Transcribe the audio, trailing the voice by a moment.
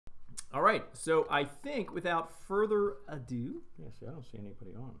All right, so I think without further ado... Yes, I don't see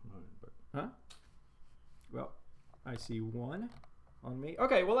anybody on mine, but... Huh? Well, I see one on me.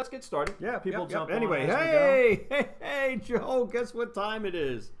 Okay, well, let's get started. Yeah, people jump on anyway, hey, Joe, guess what time it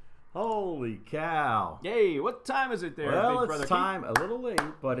is? Holy cow. Yay, what time is it there, well, big brother? It's time, a little late,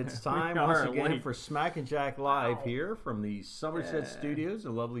 but it's time once again late. for Smack and Jack Live here from the Somerset Studios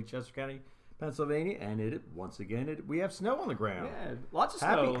in lovely Chester County, Pennsylvania. And once again, we have snow on the ground. Yeah, lots of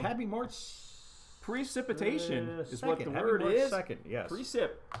snow. Happy March. Precipitation is what the Happy word March is. 2nd, yes.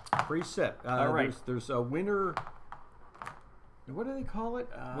 Precip. All right. There's a winter... What do they call it?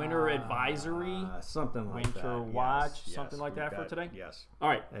 Winter advisory, something like winter that. watch, Yes, something like that for today. Yes. All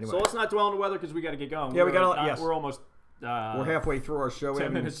right. Anyway. So let's not dwell on the weather because we got to get going. Yeah, we got to. Yes. We're almost. We're halfway through our show.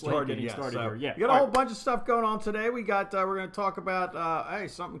 10 minutes late getting started here. Yeah. We got a whole bunch of stuff going on today. We got. We're going to talk about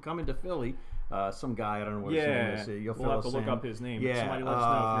something coming to Philly. Some guy, I don't know what his name is. You'll we'll have to look up his name. Yeah. Somebody let us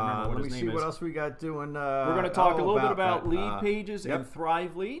know if you remember what his name is. Let me see what else we got doing. We're going to talk a little bit about LeadPages and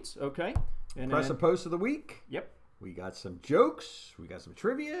Thrive Leads. Okay. And Press a post of the week. Yep. We got some jokes, we got some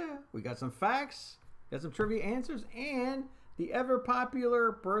trivia, we got some facts, got some trivia answers, and the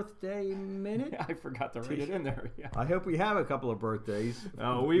ever-popular birthday minute. I forgot to write it in there. Yeah. I hope we have a couple of birthdays.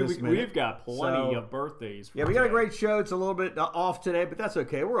 Oh, we've got plenty of birthdays. Yeah, we got a great show. It's a little bit off today, but that's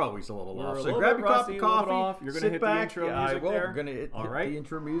okay. We're always a little off. So grab your cup of coffee, You're going to hit the intro music there. We're going to hit the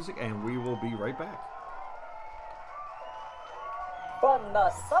intro music, and we will be right back. From the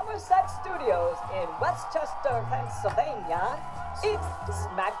Somerset Studios in Westchester, Pennsylvania, it's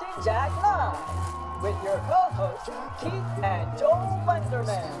Smack and Jack Live with your co-hosts Keith and Joel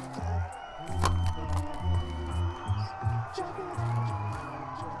Wenderman.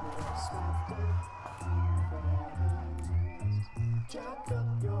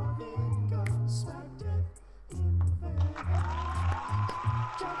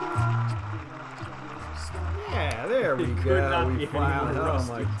 Yeah, there we go. We finally. Oh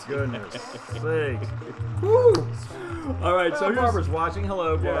my goodness sakes! Woo! All right, so Barbara's watching.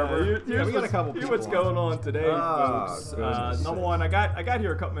 Hello, Barbara. Yeah, we got a couple. Here's what's going on today, folks. Number one, I got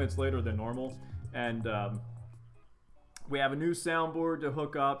here a couple minutes later than normal, and we have a new soundboard to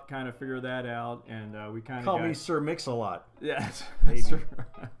hook up. Kind of figure that out, and we kind of call me Sir Mix-a-Lot. Yes, maybe.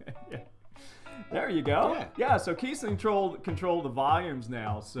 Yeah. There you go. Yeah, so Keith's control the volumes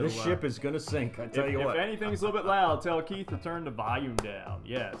now. So this ship is gonna sink. I tell you what. If anything's a little bit loud, tell Keith to turn the volume down.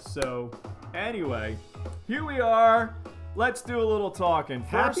 Yes. So anyway, here we are. Let's do a little talking.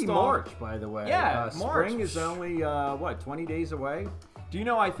 Happy March, by the way. Yeah, March. Spring is only what, 20 days away. Do you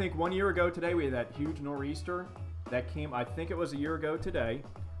know? I think 1 year ago today we had that huge nor'easter that came. I think it was a year ago today.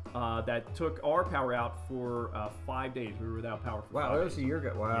 That took our power out for 5 days. We were without power for 5 days. Wow, that was a year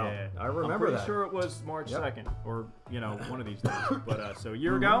ago. Wow. Yeah. I remember I'm that. pretty sure it was March 2nd or, one of these days. But so a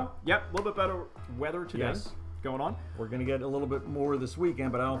year ago, yep, a little bit better weather today going on. We're going to get a little bit more this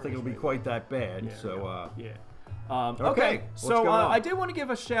weekend, but I don't think it'll be quite that bad. Yeah, so, okay, so I did want to give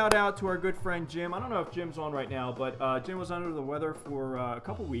a shout out to our good friend Jim. I don't know if Jim's on right now, but Jim was under the weather for a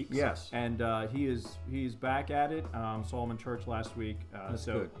couple weeks. Yes, and he's back at it. Saw him in church last week. That's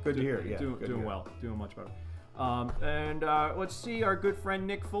so good to hear. Yeah, doing well, doing much better. And let's see, our good friend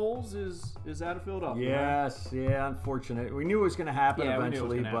Nick Foles is out of Philadelphia. Yes, yeah, unfortunate. We knew it was going to happen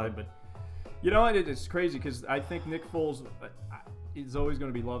eventually, we knew it was gonna happen, but you know what? It's crazy because I think Nick Foles is always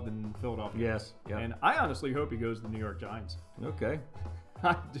going to be loved in Philadelphia. Yes, yeah. And I honestly hope he goes to the New York Giants. Okay.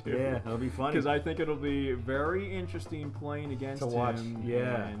 I do. Yeah, that'll be funny. Because I think it'll be very interesting playing against him.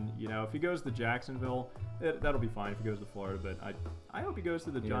 Yeah. And, if he goes to Jacksonville, that'll be fine if he goes to Florida. But I hope he goes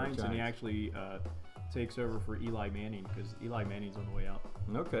to the Giants and he actually takes over for Eli Manning because Eli Manning's on the way out.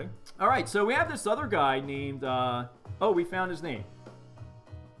 Okay. All right, so we have this other guy named, we found his name.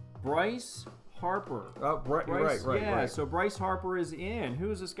 Bryce Harper. Oh, Bryce, right. Yeah, so Bryce Harper is in. Who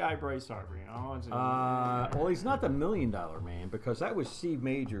is this guy, Bryce Harper? Well, he's not the $1 million man because that was Steve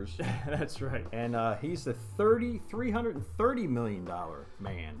Majors. That's right. And he's the $330 million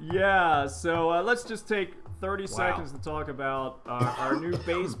man. Yeah, so let's just take 30 seconds to talk about our new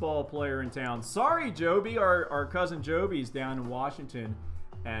baseball player in town. Sorry, Joby. Our cousin Joby's down in Washington,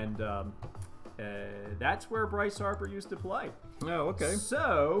 and that's where Bryce Harper used to play. Oh, okay.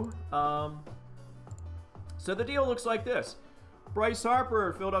 So, so the deal looks like this. Bryce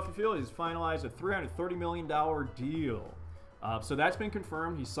Harper, Philadelphia Phillies, finalized a $330 million deal. So that's been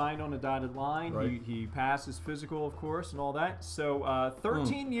confirmed. He signed on the dotted line. Right. He passed his physical, of course, and all that. So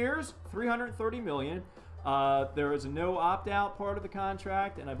 13 years, $330 million. There is a no opt-out part of the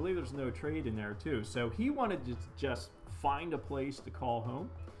contract, and I believe there's no trade in there too. So he wanted to just find a place to call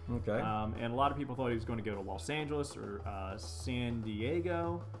home. Okay. And a lot of people thought he was going to go to Los Angeles or San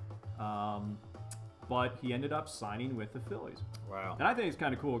Diego. But he ended up signing with the Phillies. Wow. And I think it's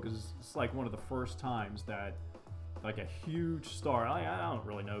kind of cool because it's like one of the first times that like a huge star. I don't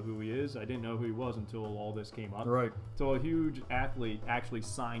really know who he is. I didn't know who he was until all this came up. Right. Until a huge athlete actually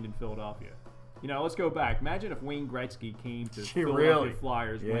signed in Philadelphia. You know, let's go back. Imagine if Wayne Gretzky came to Philadelphia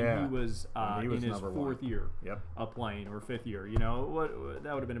Flyers when he was in his fourth year of playing, or fifth year. You know,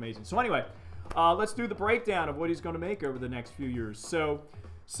 that would have been amazing. So anyway, let's do the breakdown of what he's going to make over the next few years.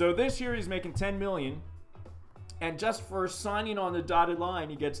 So this year he's making $10 million, and just for signing on the dotted line,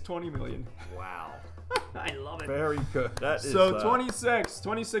 he gets $20 million. Wow. I love it. Very good. That is, so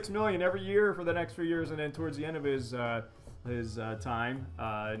 26 million every year for the next few years, and then towards the end of his time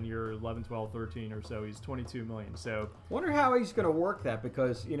in year 11, 12, 13 or so, he's 22 million. So wonder how he's going to work that,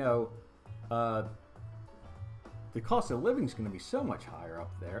 because you know the cost of living is going to be so much higher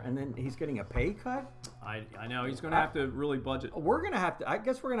up there, and then he's getting a pay cut. I know he's going to have to really budget. We're going to have to. I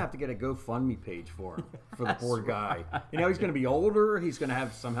guess we're going to have to get a GoFundMe page for him, for the poor guy. Right. You know, he's going to be older. He's going to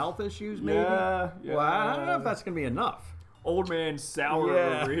have some health issues, maybe. Yeah. Well, I don't know if that's going to be enough. Old man sour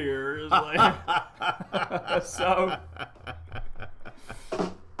over here is like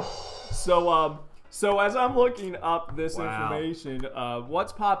so as I'm looking up this information,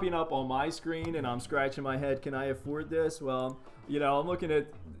 what's popping up on my screen, and I'm scratching my head, can I afford this? Well, you know, I'm looking at,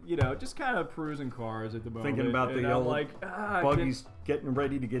 you know, just kind of perusing cars at the moment. Thinking about the old buggies getting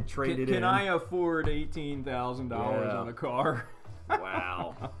ready to get traded in. Can I afford $18,000 on a car?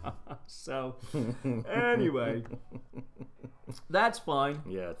 Wow. So, anyway, that's fine.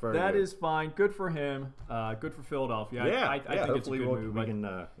 Yeah, it's very That good. is fine. Good for him. Good for Philadelphia. I think it's a good move.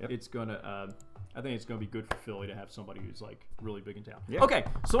 It's gonna. I think it's going to be good for Philly to have somebody who's like really big in town. Yeah. Okay,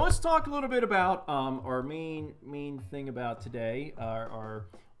 so let's talk a little bit about our main thing about today, our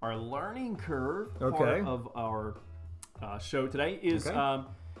learning curve part of our show today is.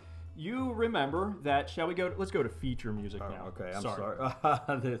 You remember that? Shall we go? Let's go to feature music now. Okay, I'm sorry.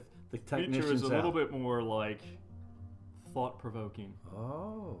 the feature is a little bit more like thought-provoking.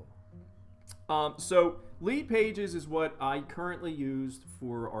 Oh. So LeadPages is what I currently use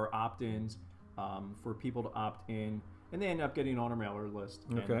for our opt-ins, for people to opt in, and they end up getting on our mailer list.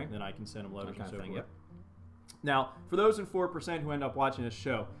 Okay. And then I can send them letters and so forth. Yep. Now, for those in 4% who end up watching this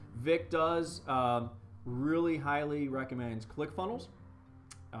show, Vic does really highly recommends ClickFunnels.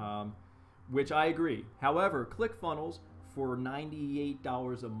 Which I agree. However, ClickFunnels for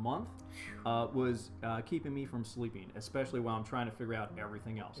 $98 a month was keeping me from sleeping, especially while I'm trying to figure out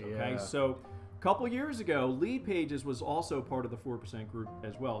everything else. Okay, so a couple years ago, LeadPages was also part of the 4% group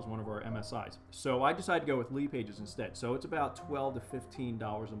as well as one of our MSIs. So I decided to go with LeadPages instead. So it's about $12 to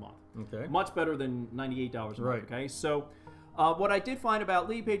 $15 a month. Okay, much better than $98 a month. Okay, so. What I did find about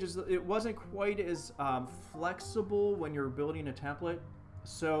LeadPages, it wasn't quite as flexible when you're building a template.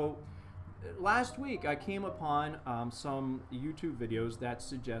 So last week I came upon some YouTube videos that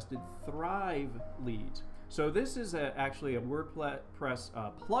suggested Thrive leads. So this is actually a WordPress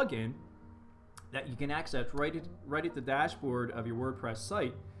plugin that you can access right at the dashboard of your WordPress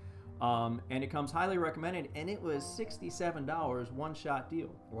site. And it comes highly recommended, and it was $67, one-shot deal.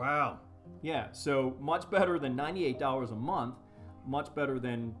 Wow. Yeah, so much better than $98 a month, much better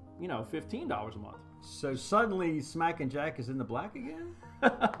than, you know, $15 a month. So suddenly Smack and Jack is in the black again?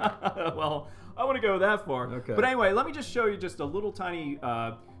 Well, I want to go that far. Okay. But anyway, let me just show you just a little tiny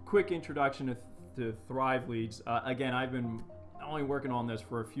quick introduction to Thrive Leads. Again, I've been only working on this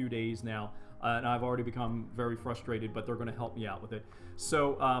for a few days now, and I've already become very frustrated, but they're going to help me out with it.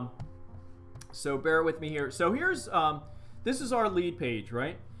 So, so bear with me here. So here's, this is our lead page,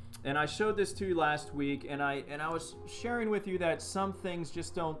 right? And I showed this to you last week, and I was sharing with you that some things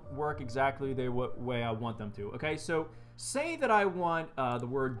just don't work exactly the way I want them to. Okay, so say that I want the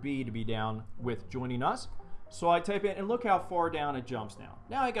word "be" to be down with "joining us." So I type in, and look how far down it jumps now.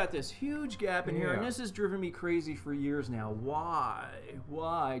 Now I got this huge gap in here, and this has driven me crazy for years now.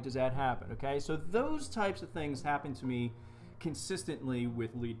 Why does that happen? Okay, so those types of things happen to me consistently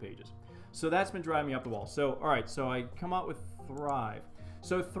with LeadPages. So that's been driving me up the wall. So all right, so I come up with Thrive.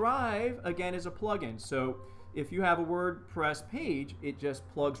 So Thrive, again, is a plugin. So if you have a WordPress page, it just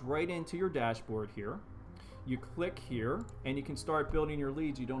plugs right into your dashboard here. You click here, and you can start building your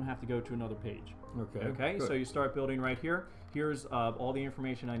leads. You don't have to go to another page. Okay, so you start building right here. Here's all the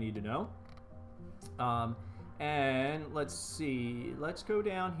information I need to know. And let's see. Let's go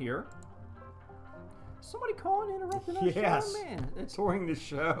down here. Somebody calling, interrupting our show? Man, it's touring the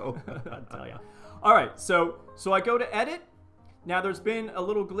show. I'll tell you. All right, so I go to edit. Now, there's been a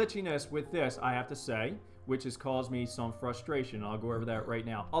little glitchiness with this, I have to say, which has caused me some frustration. I'll go over that right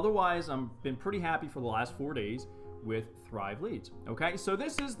now. Otherwise, I've been pretty happy for the last 4 days with Thrive Leads. Okay, so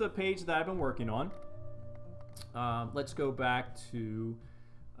this is the page that I've been working on. Let's go back to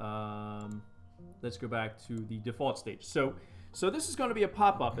the default stage. So this is going to be a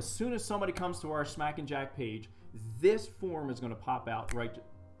pop-up. As soon as somebody comes to our Smack and Jack page, this form is going to pop out right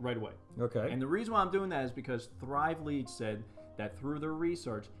away. Okay. And the reason why I'm doing that is because Thrive Leads said that through their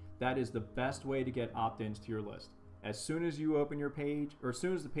research, that is the best way to get opt-ins to your list. As soon as you open your page, or as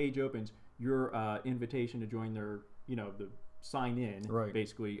soon as the page opens, your invitation to join their, the sign in, right,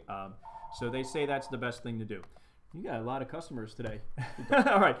 basically. So they say that's the best thing to do. You got a lot of customers today.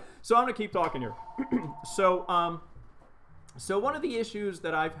 All right, so I'm gonna keep talking here. So one of the issues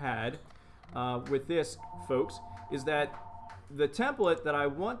that I've had with this, folks, is that the template that I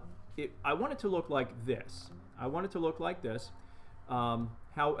want it to look like this. I want it to look like this.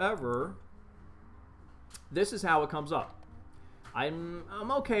 However, this is how it comes up. I'm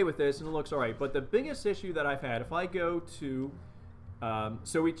okay with this and it looks all right. But the biggest issue that I've had, if I go to,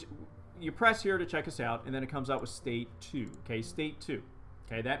 you press here to check us out, and then it comes out with state 2. Okay, state 2.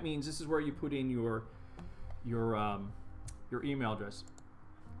 Okay, that means this is where you put in your email address.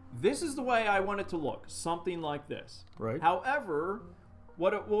 This is the way I want it to look, something like this. Right. However,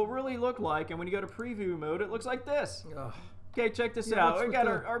 what it will really look like, and when you go to preview mode, it looks like this. Ugh. Okay, check this out. We got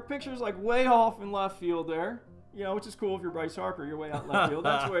our pictures like way off in left field there. Which is cool if you're Bryce Harper, you're way out left field.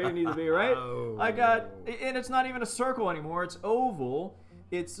 That's where you need to be, right? Oh. And it's not even a circle anymore. It's oval.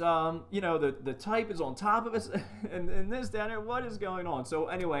 It's, the type is on top of it, and this down here. What is going on? So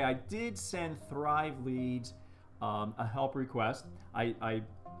anyway, I did send Thrive Leads a help request. I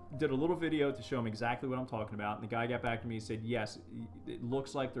did a little video to show him exactly what I'm talking about, and the guy got back to me and said, yes, it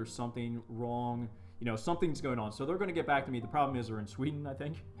looks like there's something wrong. Something's going on. So they're going to get back to me. The problem is they're in Sweden, I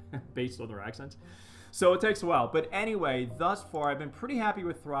think, based on their accents. So it takes a while. But anyway, thus far, I've been pretty happy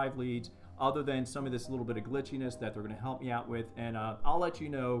with Thrive Leads, other than some of this little bit of glitchiness that they're going to help me out with. And I'll let you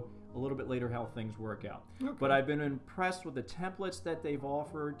know a little bit later how things work out. Okay. But I've been impressed with the templates that they've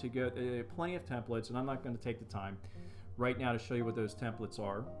offered to go, plenty of templates, and I'm not going to take the time right now to show you what those templates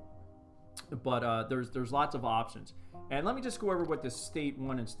are. But there's lots of options. And let me just go over what the state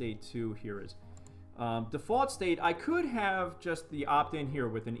 1 and state 2 here is. Default state, I could have just the opt-in here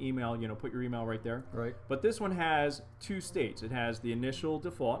with an email, put your email right there. Right. But this one has 2 states. It has the initial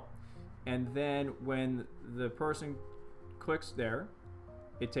default, and then when the person clicks there,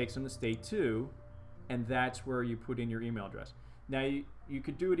 it takes them to state 2, and that's where you put in your email address. Now, you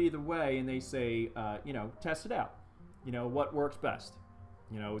could do it either way, and they say, test it out. What works best?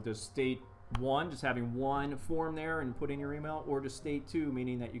 Does state 1, just having one form there and put in your email, or does state 2,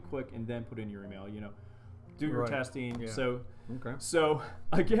 meaning that you click and then put in your email, do your testing. Yeah. So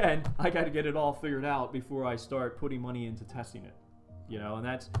again, I got to get it all figured out before I start putting money into testing it, and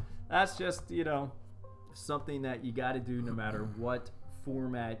that's just, something that you got to do no matter what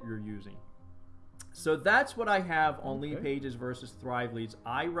format you're using. So that's what I have on LeadPages versus Thrive Leads.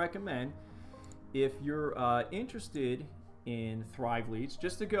 I recommend, if you're interested in Thrive Leads,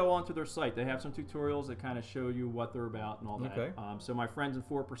 just to go onto their site. They have some tutorials that kind of show you what they're about and all that. Okay. So my friends in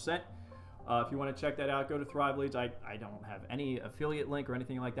 4%, if you want to check that out, go to Thrive Leads. I don't have any affiliate link or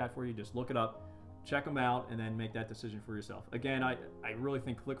anything like that for you. Just look it up, check them out, and then make that decision for yourself. Again, I really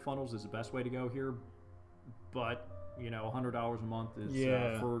think ClickFunnels is the best way to go here, but $100 a month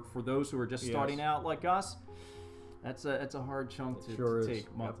is for those who are just starting out like us. That's a hard chunk to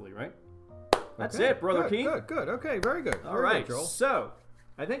take monthly, right? That's it, Brother Keith. Good. Okay, very good. All right, Joel. So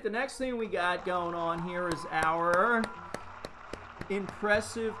I think the next thing we got going on here is our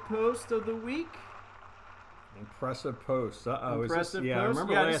impressive post of the week. Impressive post. Impressive post. I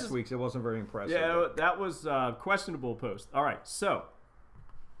remember last week's. It wasn't very impressive. Yeah, that was a questionable post. All right, so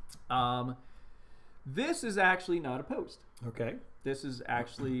this is actually not a post. Okay. This is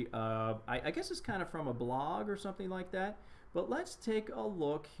actually, I guess it's kind of from a blog or something like that. But let's take a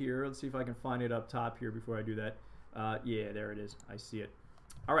look here. Let's see if I can find it up top here before I do that. Yeah, there it is. I see it.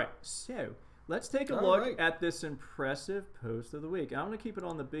 All right, so let's take a look at this impressive post of the week. And I'm going to keep it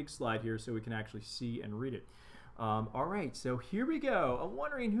on the big slide here so we can actually see and read it. All right, so here we go. I'm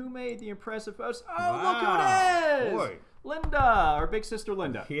wondering who made the impressive post. Oh, wow. Look who it is! Boy. Linda, our big sister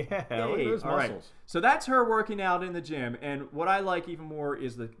Linda. Yeah, look at those muscles. Right. So that's her working out in the gym. And what I like even more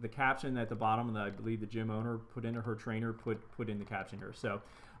is the caption at the bottom that I believe the gym owner put in, her trainer put in the caption here. So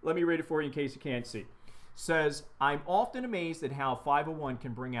let me read it for you in case you can't see. Says, I'm often amazed at how 501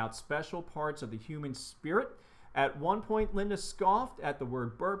 can bring out special parts of the human spirit. At one point, Linda scoffed at the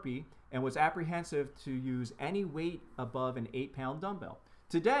word burpee and was apprehensive to use any weight above an 8-pound dumbbell.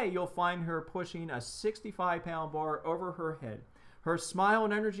 Today, you'll find her pushing a 65-pound bar over her head. Her smile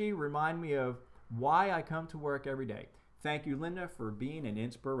and energy remind me of why I come to work every day. Thank you, Linda, for being an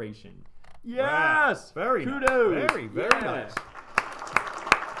inspiration. Yes! Wow. Very Kudos! Nice. Very nice.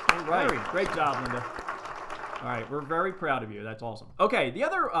 All right. Great job, Linda. All right, we're very proud of you. That's awesome. Okay, the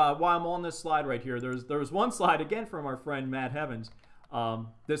other, while I'm on this slide right here, there's one slide, again, from our friend Matt Heavens.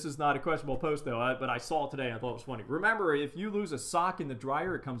 This is not a questionable post, though, but I saw it today and I thought it was funny. Remember, if you lose a sock in the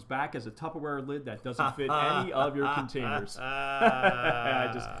dryer, it comes back as a Tupperware lid that doesn't fit any of your containers. I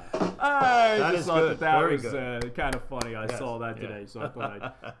just thought that was kind of funny. I saw that today, so I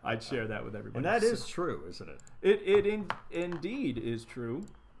thought I'd share that with everybody. And that is true, isn't it? It indeed is true.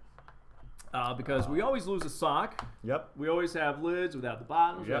 Because we always lose a sock. Yep. We always have lids without the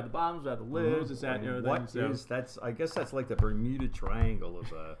bottoms. We have the bottoms without the lids. It's that and everything. That's? I guess that's like the Bermuda Triangle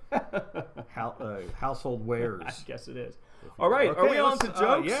of household wares. I guess it is. All right. Okay, are we on to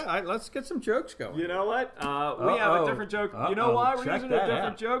jokes? Let's get some jokes going. You know what? We have a different joke. You know why we're using a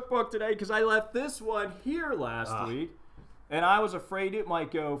different joke book today? Because I left this one here last week, and I was afraid it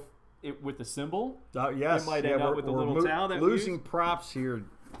might go with the symbol. Yes. It might end up with the little towel that losing props here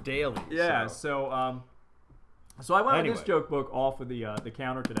daily. Yeah, so I went with this joke book off of the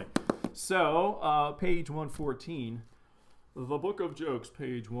counter today. So, page 114, the book of jokes,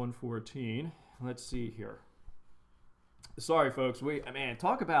 page 114. Let's see here. Sorry, folks.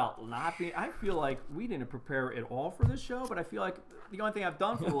 Talk about not being. I feel like we didn't prepare at all for this show, but I feel like the only thing I've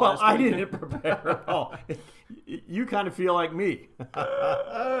done for the last. I didn't prepare at all. You kind of feel like me.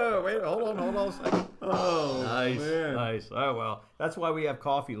 Oh, wait, hold on a second. Oh, nice. Oh well, that's why we have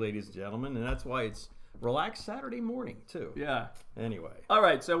coffee, ladies and gentlemen, and that's why it's relaxed Saturday morning too. Yeah. Anyway. All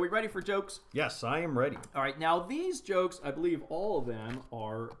right. So we ready for jokes? Yes, I am ready. All right. Now these jokes, I believe all of them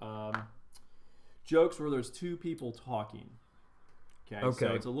are. Jokes where there's two people talking. Okay,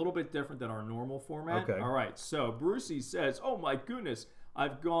 so it's a little bit different than our normal format. Okay. All right, so Brucey says, "Oh my goodness,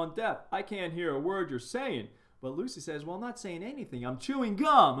 I've gone deaf. I can't hear a word you're saying." But Lucy says, "Well, I'm not saying anything. I'm chewing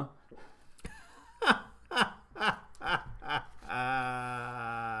gum."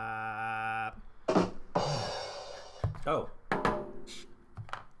 Oh.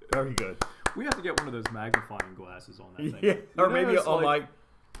 Very good. We have to get one of those magnifying glasses on that thing. Yeah, or maybe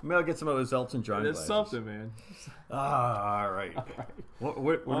I'll get some of those Elton John glasses. It's something, man. All right.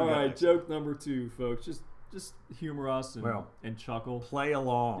 What all right, joke number 2, folks. Just humor us and chuckle. Play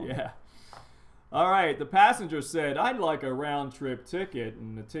along. Yeah. All right, the passenger said, "I'd like a round-trip ticket."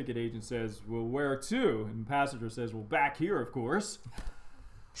 And the ticket agent says, "Well, where to?" And the passenger says, "Well, back here, of course."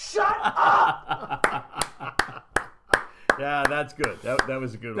 Shut up! Yeah, that's good. That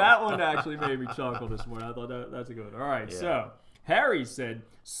was a good one. That one actually made me chuckle this morning. I thought that's a good one. All right, so Harry said,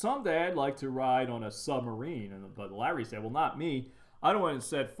 "Someday I'd like to ride on a submarine." But Larry said, "Well, not me. I don't want to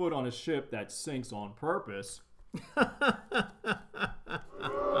set foot on a ship that sinks on purpose."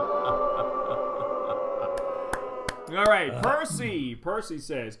 All right, Percy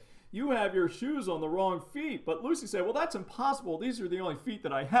says, "You have your shoes on the wrong feet." But Lucy said, "Well, that's impossible. These are the only feet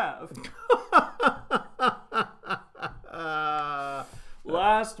that I have."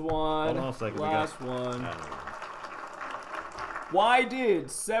 Last one. Hold on a second. Last one. Why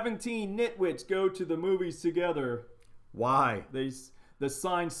did 17 nitwits go to the movies together? Why? The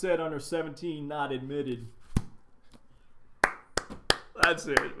sign said under 17, not admitted. That's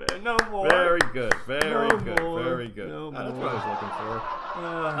it, man. No more. Very good. Very good. No That's what I was looking for.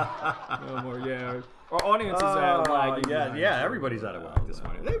 No more. Yeah. Our audience is at lagging. Yeah. Everybody's out of whack this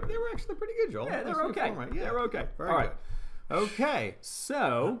morning. They were actually pretty good, Joel. Yeah, they're okay. They're okay. Very all right. Good. Okay.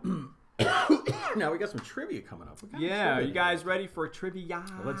 So. Now we got some trivia coming up. Are you guys ready for trivia?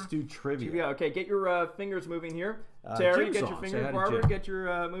 Let's do trivia. Okay, get your fingers moving here. Terry, Jim's get your on. fingers. Barbara, get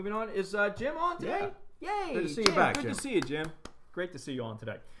your moving on. Is Jim on today? Yeah. Yay! Good to see Jim, you back, Good Jim. to see you, Jim. Great to see you on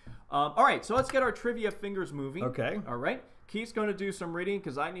today. All right, so let's get our trivia fingers moving. Okay. All right. Keith's going to do some reading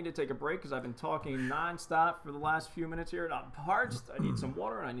because I need to take a break because I've been talking nonstop for the last few minutes here, and I'm parched. I need some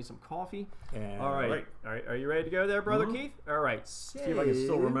water and I need some coffee. All right. Are you ready to go there, Brother Keith? All right. See if I can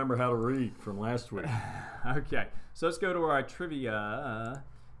still remember how to read from last week. Okay. So let's go to our trivia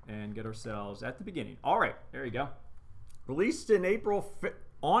and get ourselves at the beginning. All right. There you go. Released in April 5th,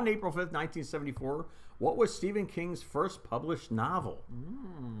 1974, what was Stephen King's first published novel?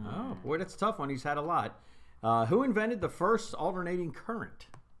 Oh, boy, that's a tough one. He's had a lot. Who invented the first alternating current?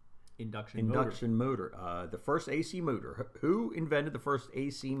 Induction motor. The first AC motor. Who invented the first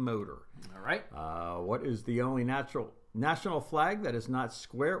AC motor? All right. What is the only national flag that is not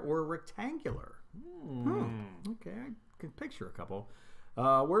square or rectangular? Okay, I can picture a couple.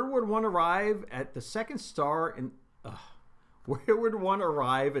 Where would one arrive at the second star in... where would one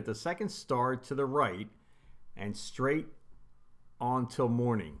arrive at the second star to the right and straight on till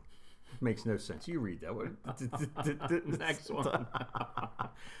morning? makes no sense. You read that one. Next one.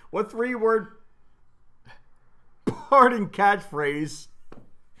 What 3-word parting catchphrase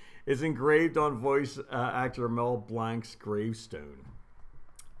is engraved on voice actor Mel Blanc's gravestone?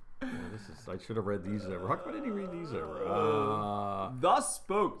 I should have read these over. How come I didn't read these over? Thus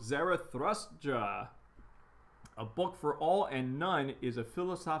spoke Zarathustra. A Book for All and None is a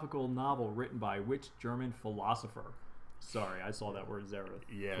philosophical novel written by which German philosopher? Sorry, I saw that word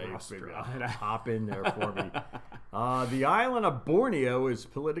Zarathustra. Yeah, hop in there for me. The island of Borneo is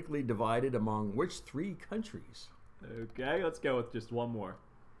politically divided among which 3 countries? Okay, let's go with just one more.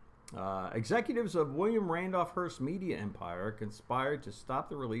 Executives of William Randolph Hearst Media Empire conspired to stop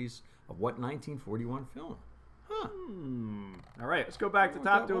the release of what 1941 film? Huh. All right, let's go back to the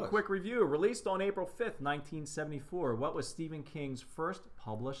top, do a quick review. Released on April 5th, 1974. What was Stephen King's first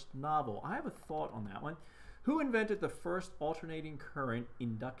published novel? I have a thought on that one. Who invented the first alternating current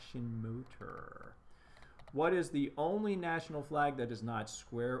induction motor? What is the only national flag that is not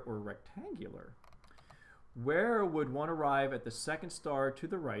square or rectangular? Where would one arrive at the second star to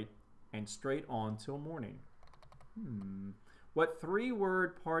the right and straight on till morning? What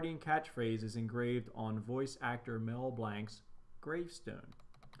 3-word parting catchphrase is engraved on voice actor Mel Blanc's gravestone?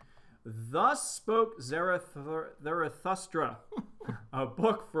 Thus spoke Zarathustra. A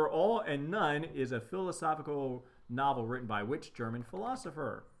Book for All and None is a philosophical novel written by which German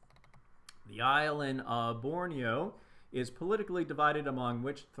philosopher? The island of Borneo is politically divided among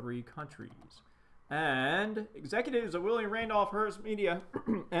which 3 countries? And executives of William Randolph Hearst Media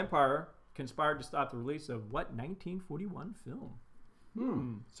Empire conspired to stop the release of what 1941 film?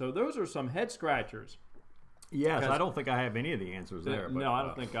 So those are some head scratchers. Yes, I don't think I have any of the answers there. But, no, I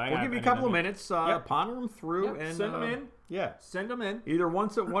don't think I have. We'll give you a couple of minutes, ponder them through, and send them in. Yeah, send them in. Either one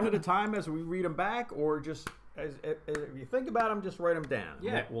at a time as we read them back, or just if you think about them, just write them down.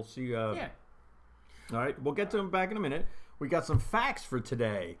 Yeah, we'll see. All right, we'll get to them back in a minute. We got some facts for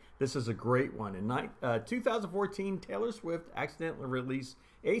today. This is a great one. In 2014, Taylor Swift accidentally released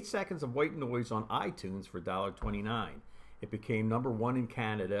 8 Seconds of White Noise on iTunes for $1.29. It became #1 in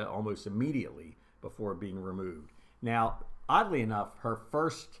Canada almost immediately before being removed. Now, oddly enough, her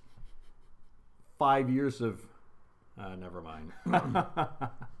first 5 years of... never mind.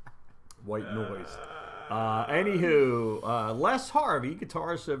 White Noise. Anywho, Les Harvey,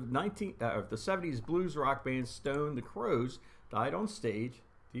 guitarist of the 70s blues rock band Stone the Crows, died on stage.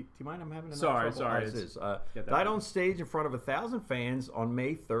 Do you mind? I'm having enough trouble. Sorry. Died on stage in front of 1,000 fans on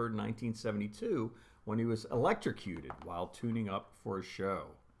May 3rd, 1972, when he was electrocuted while tuning up for a show.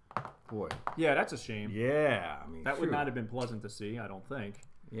 Boy. Yeah, that's a shame. Yeah, I mean that would not have been pleasant to see. I don't think.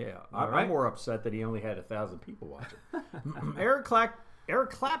 Yeah, I'm more upset that he only had 1,000 people watching. Eric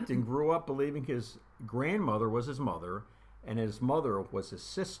Clapton grew up believing his grandmother was his mother and his mother was his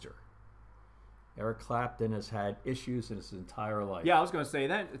sister. Eric Clapton has had issues in his entire life. Yeah, I was going to say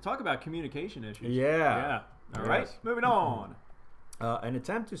that. Talk about communication issues. Yeah. All right, moving on. An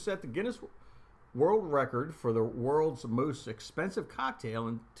attempt to set the Guinness World Record for the world's most expensive cocktail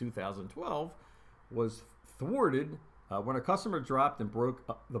in 2012 was thwarted when a customer dropped and broke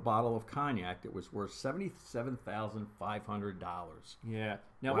the bottle of cognac that was worth $77,500. Yeah.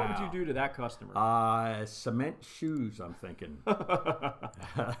 Now, what would you do to that customer? Cement shoes, I'm thinking.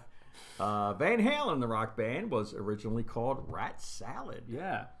 Van Halen, the rock band, was originally called Rat Salad.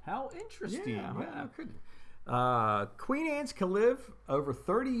 Yeah. How interesting. Yeah. Queen ants can live over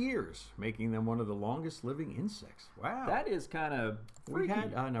 30 years, making them one of the longest living insects. Wow. That is kind of freaky.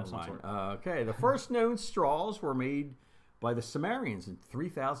 Never mind. Okay, the first known straws were made by the Sumerians in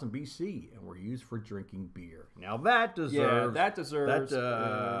 3000 BC and were used for drinking beer. Now that deserves...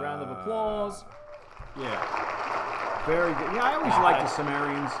 a round of applause. Yeah. Very good. Yeah, I always liked the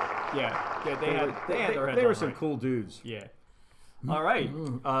Sumerians. They were some cool dudes. Yeah. All right.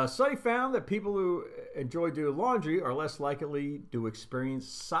 A study found that people who enjoy doing laundry are less likely to experience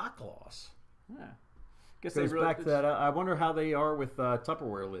sock loss. Yeah. Guess Goes back to that. I wonder how they are with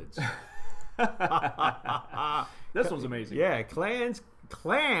Tupperware lids. This one's amazing. Yeah, clams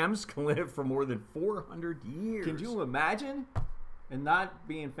can live for more than 400 years. Can you imagine? And not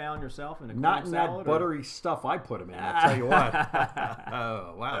being found yourself in a not clam in salad? That buttery stuff I put them in, I'll tell you what.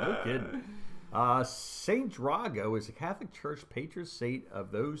 Oh, wow, no kidding. Saint Drago is a Catholic Church patron saint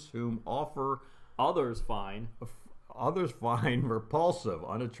of those whom offer others find repulsive,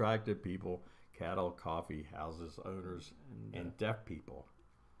 unattractive people, cattle, coffee, houses, owners, and deaf people.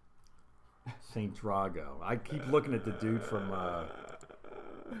 Saint Drago. I keep looking at the dude from I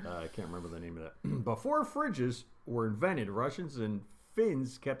can't remember the name of that. Before fridges were invented, Russians and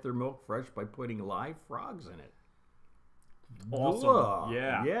Finns kept their milk fresh by putting live frogs in it. Awesome. Whoa.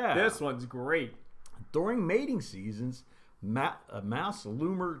 Yeah. Yeah. This one's great. During mating seasons, mouse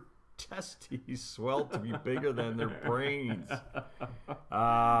lemur testes swell to be bigger than their brains.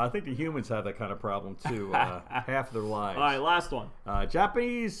 I think the humans have that kind of problem too. Half of their lives. All right, last one.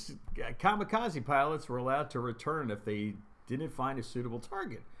 Japanese kamikaze pilots were allowed to return if they didn't find a suitable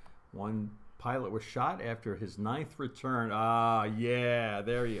target. One pilot was shot after his 9th return. Yeah,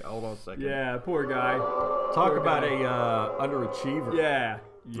 there you. Hold on a second. Yeah, poor guy. Talk about a underachiever. Yeah.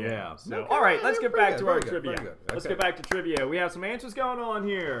 So, Okay, all right, let's get back to our very good, trivia. very good. Let's Okay. get back to trivia. We have some answers going on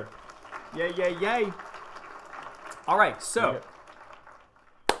here. Yay. All right, so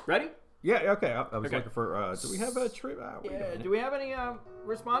ready? Yeah. Okay. I was Okay. looking for. Do we have a trivia? Yeah. Do we have any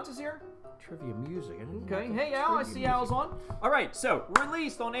responses here? Trivia music. I didn't Okay. have Hey, Al, I trivia see Al's music. on. All right. So,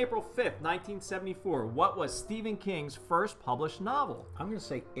 released on April 5th, 1974. What was Stephen King's first published novel? I'm gonna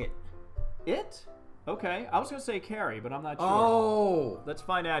say it. It? Okay. I was going to say Carrie, but I'm not sure. Oh. Let's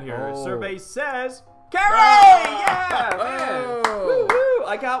find out here. Oh. Survey says Carrie! Yeah, man. Oh. Woo-hoo.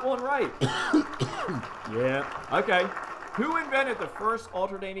 I got one right. Yeah. Okay. Who invented the first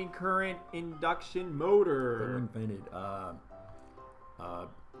alternating current induction Who motor? invented?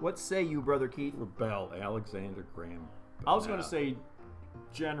 What say you, Brother Keith? Bell. Alexander Graham. I was going to say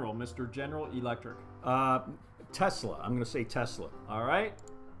General, Mr. General Electric. Tesla. I'm gonna say Tesla. All right.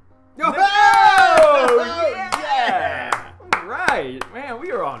 No! Yeah! All right. Man,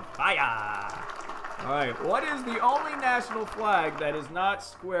 we are on fire. All right. What is the only national flag that is not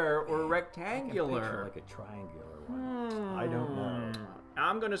square or rectangular? Like a triangular one. I don't know.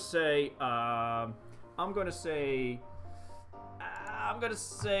 I'm gonna say I was gonna say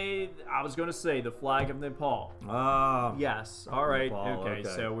the flag of Nepal. Yes. All right. Nepal, Okay. okay.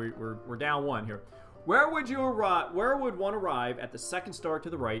 So we're down one here. Where would one arrive at the second star to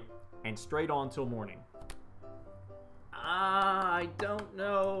the right and straight on till morning? I don't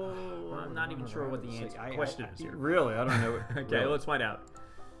know. I'm not even sure what the question is here. Really, I don't know. Okay, Really. let's find out.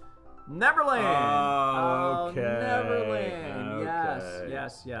 Neverland. Oh, okay. Neverland. Okay.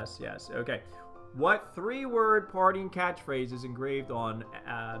 Yes. Okay. What 3-word parting catchphrase is engraved on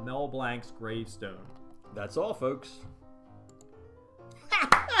Mel Blanc's gravestone? That's all, folks.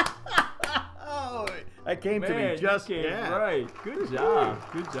 Oh, that came to Man, me just you came yeah. right. Good job.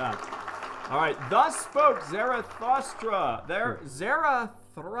 Good job. All right. Thus spoke Zarathustra.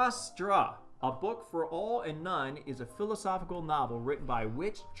 Zarathustra. A Book for All and None is a philosophical novel written by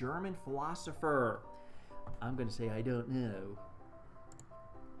which German philosopher? I'm going to say I don't know.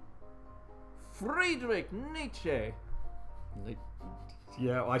 Friedrich Nietzsche.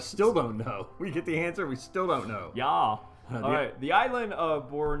 Yeah, I still don't know. We get the answer. We still don't know. Yeah. All right. The island of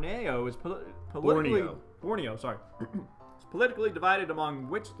Borneo is politically Borneo. Sorry. It's politically divided among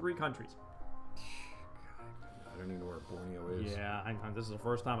which 3 countries? I don't even know where Borneo is. Yeah, this is the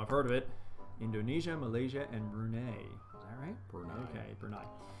first time I've heard of it. Indonesia, Malaysia, and Brunei. Is that right? Brunei. Okay, Brunei.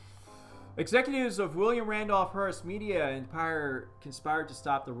 Executives of William Randolph Hearst Media Empire conspired to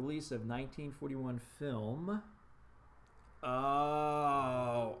stop the release of 1941 film.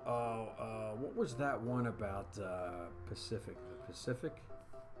 What was that one about Pacific? The Pacific?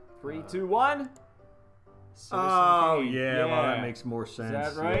 3, 2, 1. Oh, Kane. yeah. Well, that makes more sense.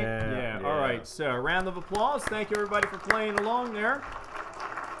 Is that right? Yeah. All right. So, a round of applause. Thank you, everybody, for playing along there.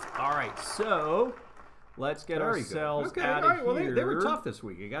 All right. So, let's get ourselves out of Well, here. they were tough this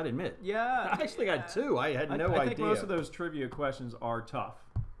week, I got to admit. Yeah. I actually got 2. I had no idea. I think most of those trivia questions are tough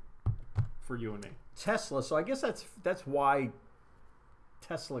for you and me. Tesla. So, I guess that's why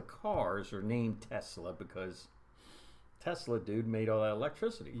Tesla cars are named Tesla, because Tesla dude made all that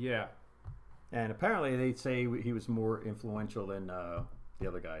electricity. Yeah. And apparently they say he was more influential than the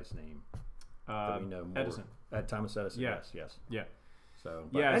other guy's name. That we know more. Edison. Thomas Edison. Yeah. Yes. Yeah. So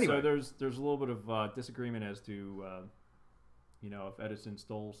Anyway. so there's a little bit of disagreement as to if Edison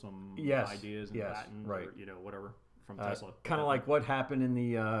stole some ideas and patent or whatever from Tesla. Kind of like what happened in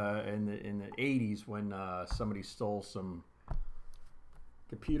the 80s when somebody stole some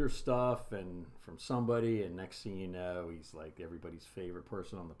computer stuff and from somebody, and next thing you know, he's like everybody's favorite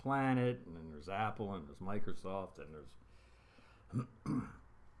person on the planet, and then there's Apple and there's Microsoft and there's We're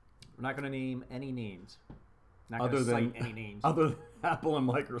not going to name any names. Not other going to than cite any names. other than Apple and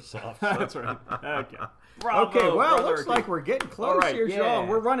Microsoft. That's right. Okay. Bravo, Okay, well, brother. looks like we're getting close right, here, yeah. Sean.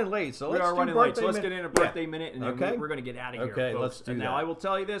 We're running late, so We let's are do running late, so birthday let's minute. get in a birthday minute, and then Okay. we're going to get out of here. Okay, folks. let's do Now, that. I will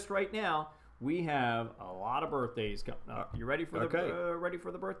tell you this right now. We have a lot of birthdays coming up. You ready for the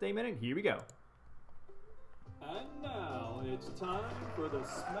birthday minute? Here we go. And now it's time for the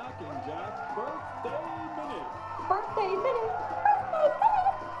Smack and Jack birthday minute. Birthday minute.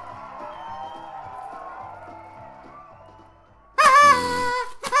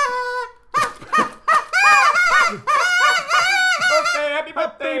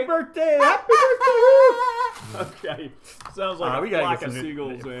 Happy birthday! Happy birthday! Okay. Sounds like a flock of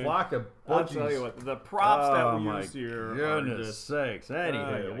seagulls, man. Flock of budgies. I'll tell you what, the props that we use here goodness are just... sakes.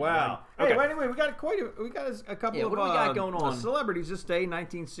 Anyway, wow. Yeah. Hey, Okay. well, anyway, we got a couple of what do we got going on? celebrities this day,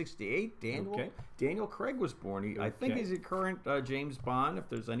 1968. Daniel Craig was born. I think he's a current James Bond, if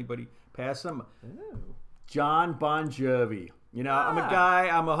there's anybody past him. Oh. John Bon Jovi. You know, I'm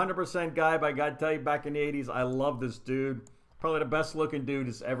a 100% guy, but I got to tell you, back in the 80s, I love this dude. Probably the best looking dude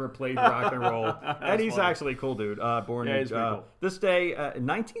that's ever played rock and roll. And he's actually a cool dude. Born in cool. this day,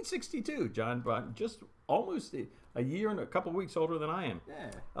 1962. John Bon, just almost a year and a couple of weeks older than I am.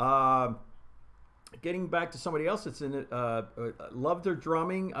 Yeah. Getting back to somebody else that's in it, loved her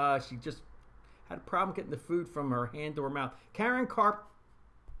drumming. She just had a problem getting the food from her hand to her mouth. Karen Carpenter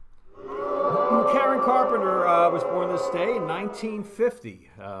was born this day in 1950.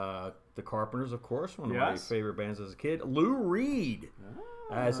 The Carpenters, of course, one of my favorite bands as a kid. Lou Reed.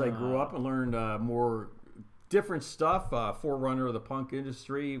 As I grew up and learned more different stuff, forerunner of the punk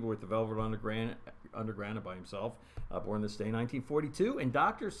industry with the Velvet Underground by himself. Born this day, 1942. And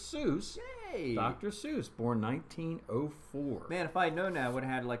Dr. Seuss. Yay! Dr. Seuss, born 1904. Man, if I had known that, I would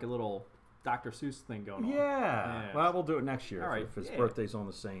have had like a little Dr. Seuss thing going on. Yeah. Well, we'll do it next year if his birthday's on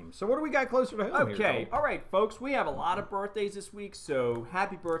the same. So what do we got closer to home here, all right, folks. We have a lot of birthdays this week, so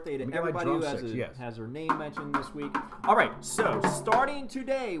happy birthday to everybody who has her name mentioned this week. All right, so starting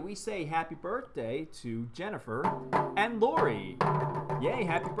today, we say happy birthday to Jennifer and Lori. Yay,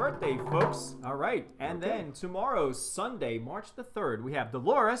 happy birthday, folks. All right, and then tomorrow, Sunday, March the 3rd, we have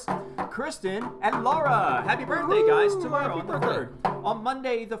Dolores, Kristen, and Laura. Happy birthday, guys, tomorrow on the 3rd. On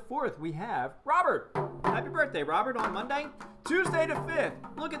Monday the 4th, we have Robert. Happy birthday, Robert, on Monday. Tuesday the 5th,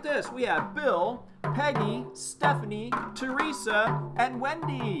 look at this. We have Bill, Peggy, Stephanie, Teresa, and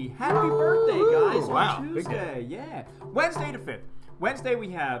Wendy. Happy birthday, guys, on Tuesday. Yeah. Wednesday the 5th. Wednesday, we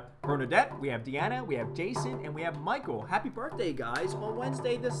have Bernadette, we have Deanna, we have Jason, and we have Michael. Happy birthday, guys, on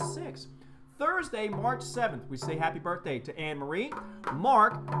Wednesday the 6th. Thursday, March 7th, we say happy birthday to Anne-Marie,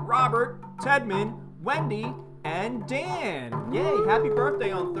 Mark, Robert, Tedman, Wendy, and Dan. Yay, happy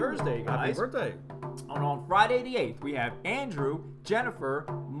birthday on Thursday, guys. Happy birthday. And on Friday the 8th, we have Andrew, Jennifer,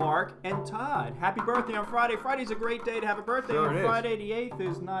 Mark, and Todd. Happy birthday on Friday. Friday's a great day to have a birthday. Sure on Friday the 8th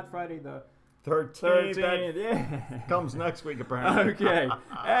is not Friday the 13th. Yeah. Comes next week, apparently. Okay.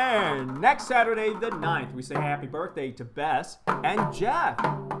 And next Saturday, the 9th, we say happy birthday to Bess and Jeff.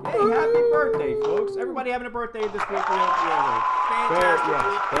 Hey, happy birthday, folks. Everybody having a birthday this week. We hope you have a fantastic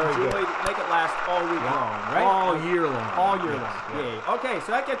week. Enjoy, make it last all week long, right? All year long. All year long. Yay. Okay,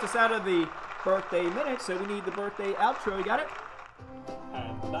 so that gets us out of the birthday minute, so we need the birthday outro. You got it?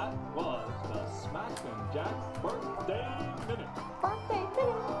 And that was the Smack and Jack Birthday Minute. Birthday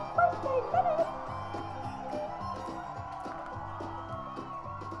minute, birthday minute.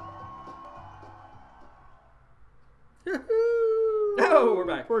 Oh, we're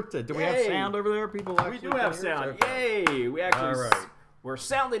back. Birthday. Do we have sound over there? People actually We do have sound. Yay! We actually we're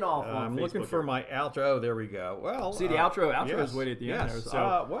sounding off on I'm Facebook. looking for my outro. Oh, there we go. Well, see the outro. Outro is way at the end. There, so,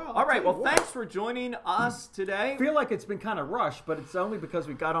 all right. Well, thanks for joining us today. I feel like it's been kind of rushed, but it's only because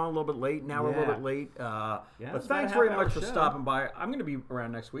we got on a little bit late. Now we're a little bit late. But thanks very much for stopping by. I'm going to be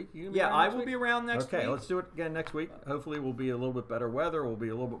around next week. You gonna be around I next will week? be around next week. Okay, let's do it again next week. Hopefully, we'll be a little bit better weather. We'll be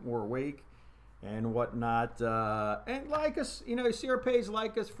a little bit more awake and whatnot. And like us, you see our page,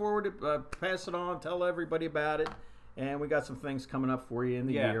 like us, forward it, pass it on, tell everybody about it. And we got some things coming up for you in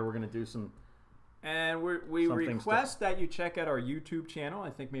the year. We're going to do some. And we request that you check out our YouTube channel. I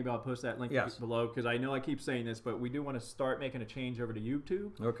think maybe I'll post that link below because I know I keep saying this, but we do want to start making a change over to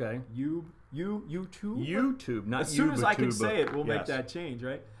YouTube. Okay. YouTube? YouTube, not as soon as I can say it, we'll make that change,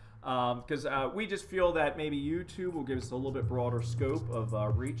 right? Because we just feel that maybe YouTube will give us a little bit broader scope of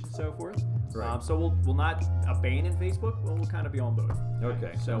reach and so forth. Right. So we'll not abandon Facebook. We'll kind of be on both.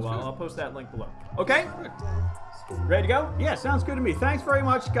 Okay. So I'll post that link below. Okay. Ready to go? Yeah, sounds good to me. Thanks very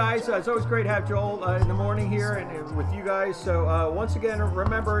much, guys. It's always great to have Joel in the morning here and with you guys. So once again,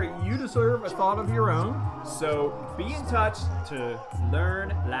 remember, you deserve a thought of your own. So be in touch to learn,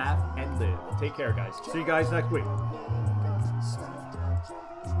 laugh, and live. Take care, guys. See you guys next week.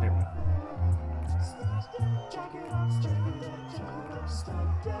 There we go.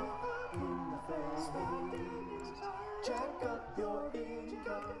 Jack up your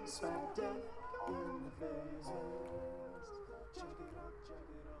income, smack down in the faces. Check it out, check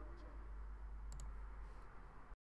it out.